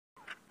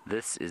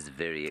This is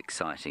very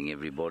exciting,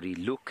 everybody.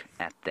 Look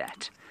at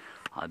that.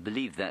 I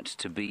believe that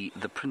to be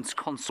the Prince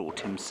Consort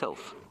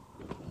himself.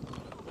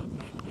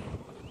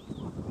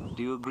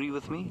 Do you agree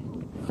with me?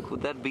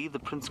 Could that be the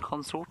Prince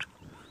Consort?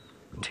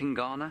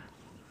 Tingana?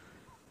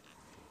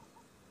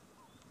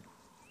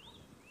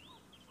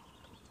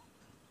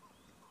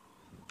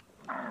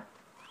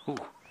 Ooh,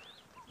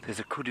 there's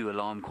a kudu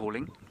alarm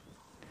calling.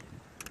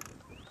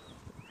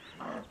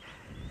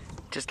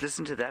 Just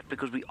listen to that,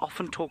 because we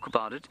often talk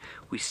about it.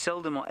 We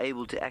seldom are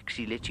able to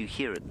actually let you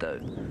hear it, though.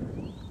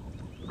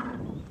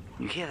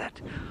 You hear that?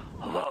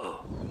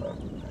 Whoa!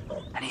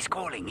 And he's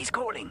calling, he's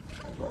calling!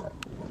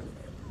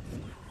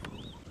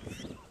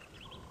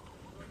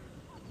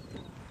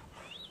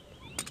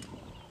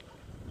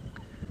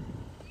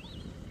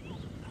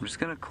 I'm just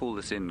going to call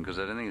this in, because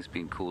I don't think it's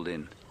been called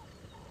in.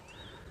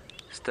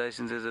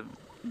 Stations, there's a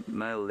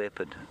male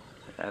leopard,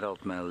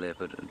 adult male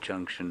leopard,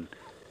 Junction,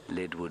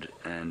 Leadwood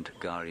and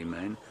Gari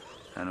Main.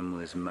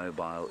 Animal is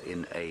mobile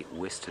in a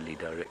westerly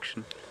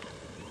direction.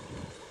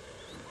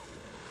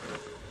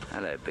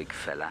 Hello, big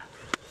fella.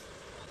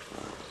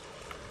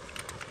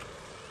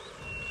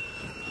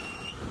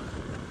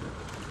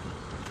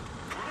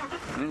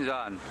 He's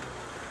on.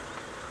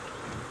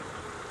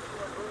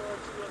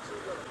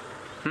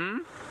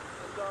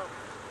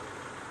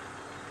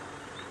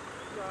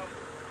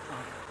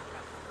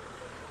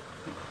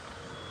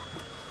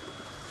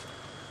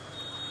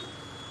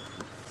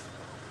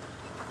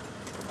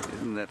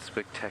 Isn't that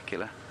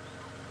spectacular?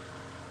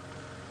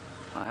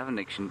 I haven't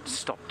actually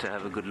stopped to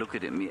have a good look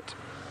at him yet.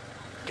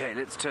 Okay,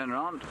 let's turn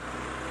around.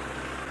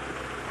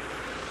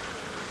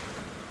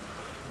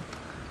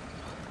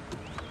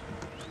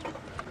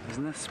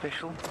 Isn't that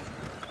special?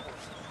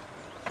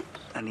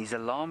 And he's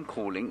alarm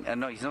calling,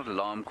 no, he's not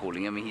alarm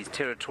calling, I mean he's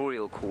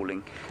territorial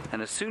calling.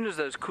 And as soon as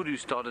those kudu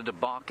started to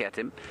bark at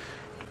him,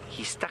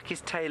 he stuck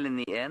his tail in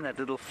the air, and that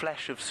little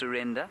flash of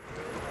surrender.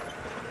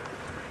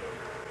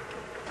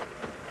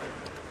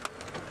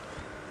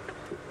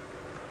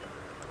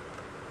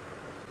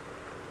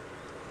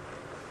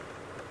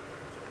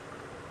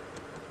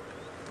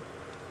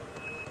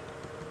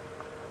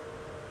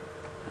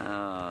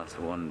 Ah, it's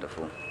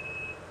wonderful.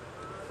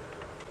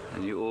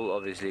 And you all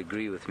obviously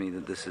agree with me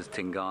that this is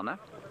Tingana.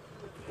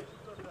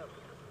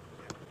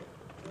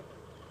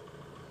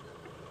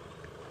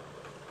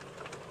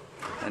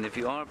 And if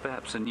you are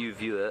perhaps a new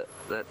viewer,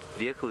 that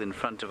vehicle in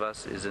front of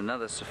us is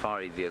another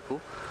safari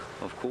vehicle,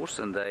 of course,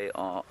 and they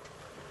are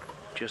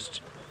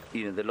just,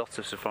 you know, there are lots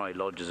of safari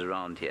lodges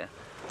around here,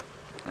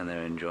 and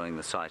they're enjoying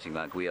the sighting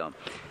like we are.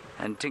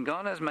 And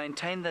Tingana has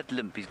maintained that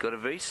limp. He's got a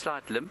very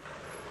slight limp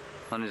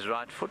on his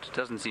right foot. It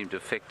doesn't seem to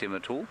affect him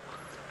at all.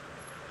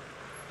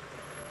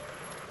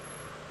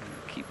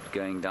 Keep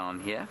going down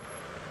here.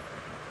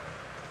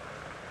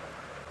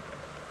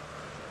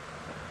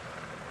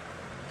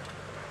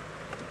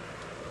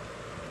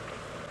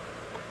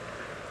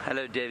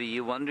 Hello, Debbie.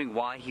 You're wondering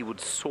why he would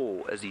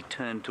soar as he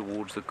turned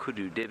towards the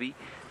kudu. Debbie,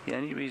 the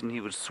only reason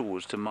he would soar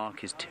is to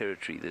mark his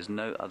territory. There's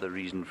no other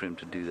reason for him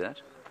to do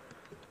that.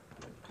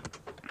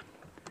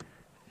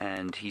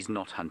 And he's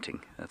not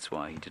hunting. That's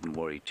why he didn't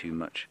worry too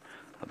much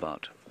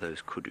about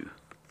those kudu.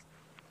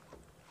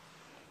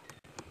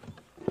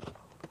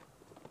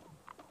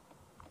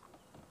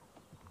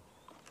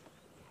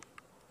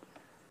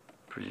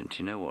 Brilliant.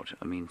 You know what?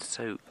 I mean,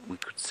 we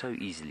could so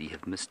easily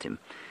have missed him.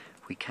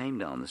 We came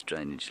down this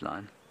drainage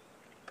line.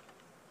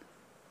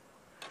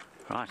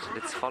 Right,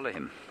 let's follow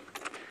him.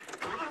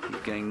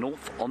 He's going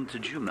north onto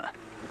Djuma.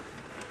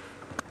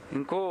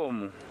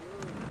 Inkomo.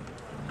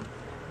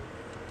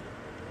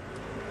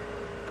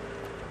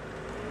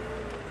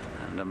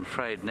 And I'm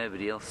afraid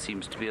nobody else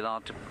seems to be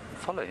allowed to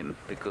follow him,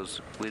 because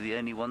we're the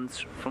only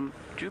ones from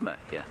Djuma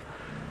here.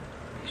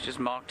 He's just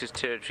marked his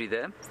territory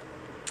there.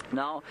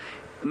 Now,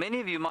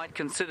 many of you might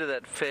consider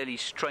that fairly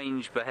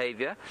strange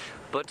behavior,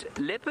 but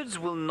leopards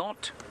will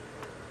not,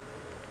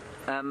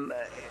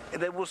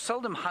 they will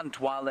seldom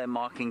hunt while they're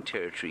marking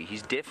territory.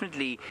 He's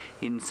definitely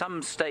in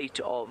some state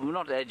of,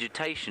 not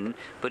agitation,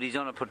 but he's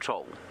on a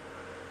patrol.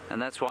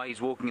 And that's why he's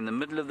walking in the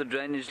middle of the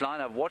drainage line.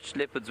 I've watched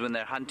leopards when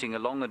they're hunting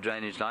along a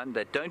drainage line.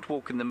 They don't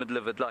walk in the middle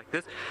of it like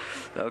this.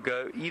 They'll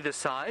go either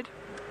side,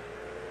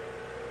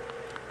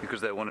 because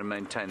they want to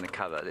maintain the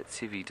cover. Let's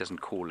see if he doesn't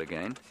call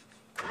again.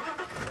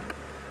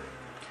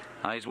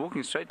 He's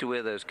walking straight to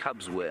where those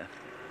cubs were,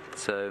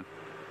 so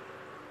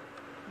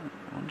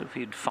I wonder if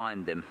he'd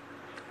find them.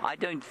 I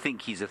don't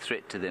think he's a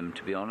threat to them,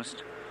 to be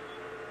honest.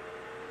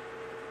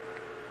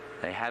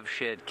 They have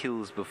shared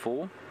kills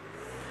before.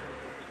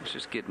 Let's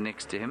just get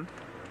next to him.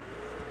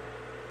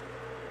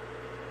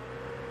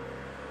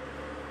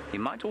 He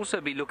might also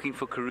be looking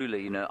for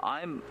Karula. You know,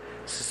 I'm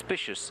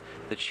suspicious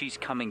that she's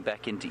coming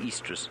back into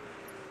estrus.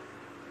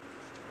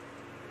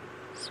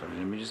 So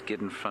let me just get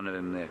in front of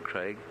him there,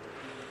 Craig.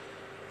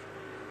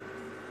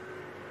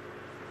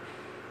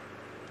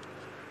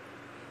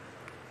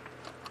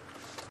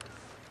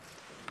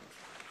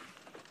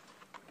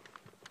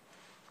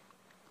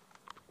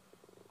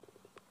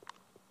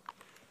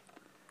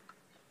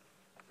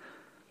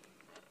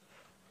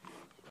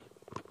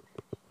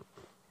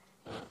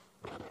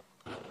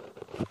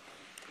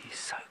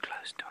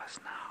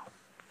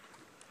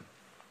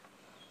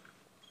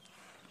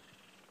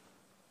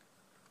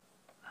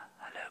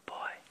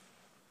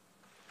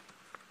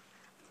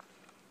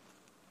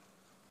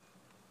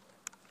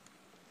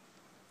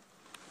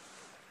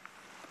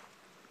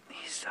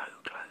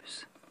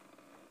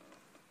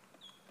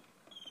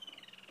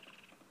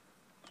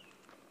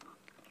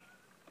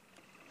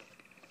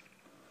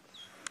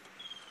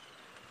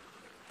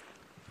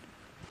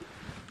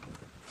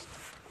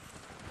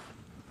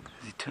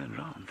 turned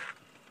around.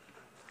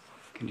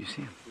 Can you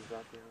see him? He's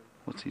right behind.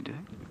 What's he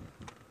doing?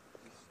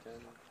 He's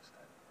standing.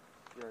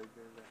 Yeah, he's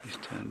doing that. He's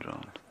turned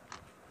around.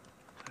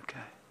 Okay.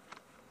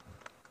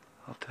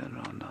 I'll turn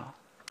around now.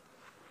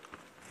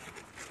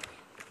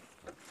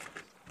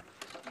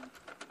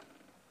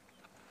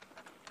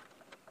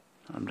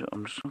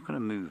 I'm just not going to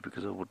move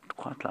because I would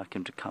quite like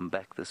him to come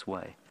back this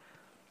way.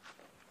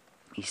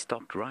 He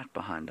stopped right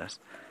behind us.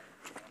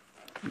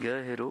 Go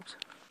ahead, Orbs.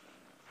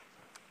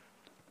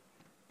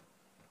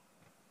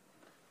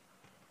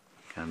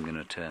 I'm going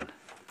to turn.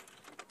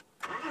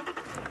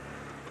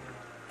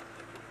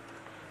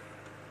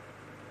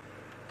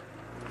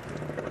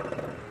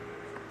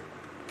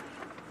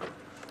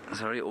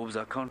 Sorry, Orbs,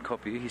 I can't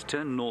copy you. He's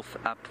turned north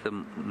up the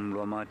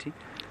Mwamati.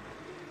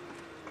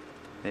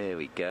 There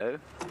we go.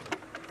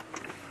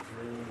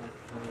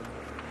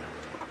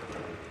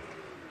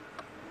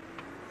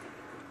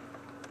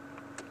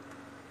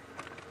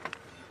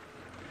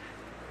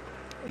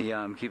 Yeah,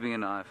 I'm keeping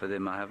an eye for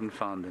them. I haven't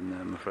found them,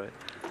 I'm afraid.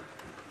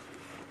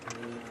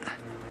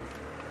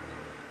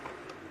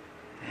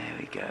 There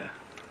we go.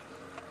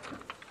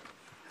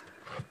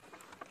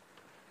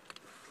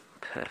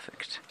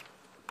 Perfect.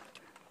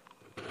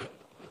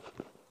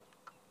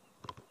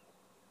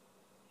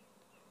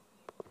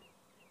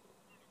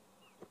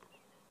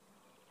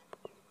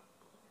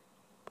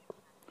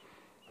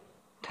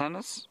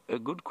 Tanis, a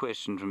good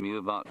question from you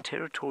about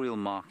territorial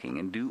marking,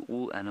 and do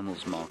all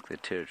animals mark their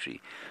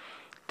territory?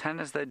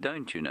 Tanis, they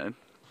don't, you know.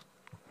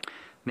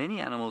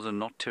 Many animals are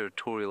not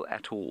territorial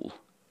at all.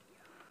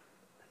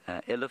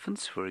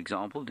 Elephants, for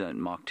example, don't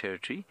mark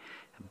territory.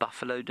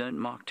 Buffalo don't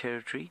mark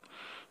territory.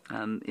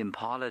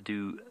 Impala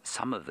do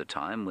some of the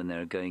time when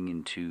they're going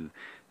into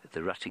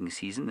the rutting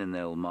season, then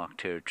they'll mark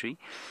territory.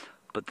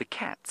 But the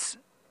cats,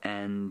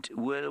 and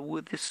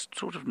with this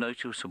sort of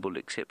noticeable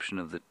exception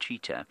of the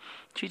cheetah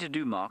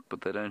do mark,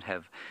 but they don't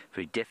have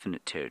very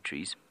definite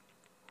territories.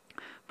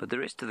 But the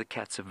rest of the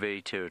cats are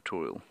very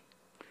territorial.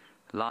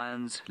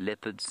 Lions,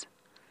 leopards,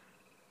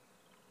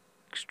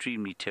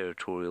 extremely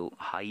territorial.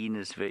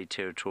 Hyenas, very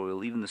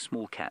territorial. Even the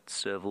small cats,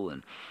 serval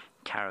and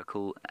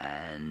caracal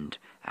and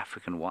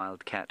African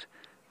wildcat,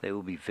 they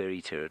will be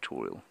very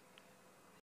territorial.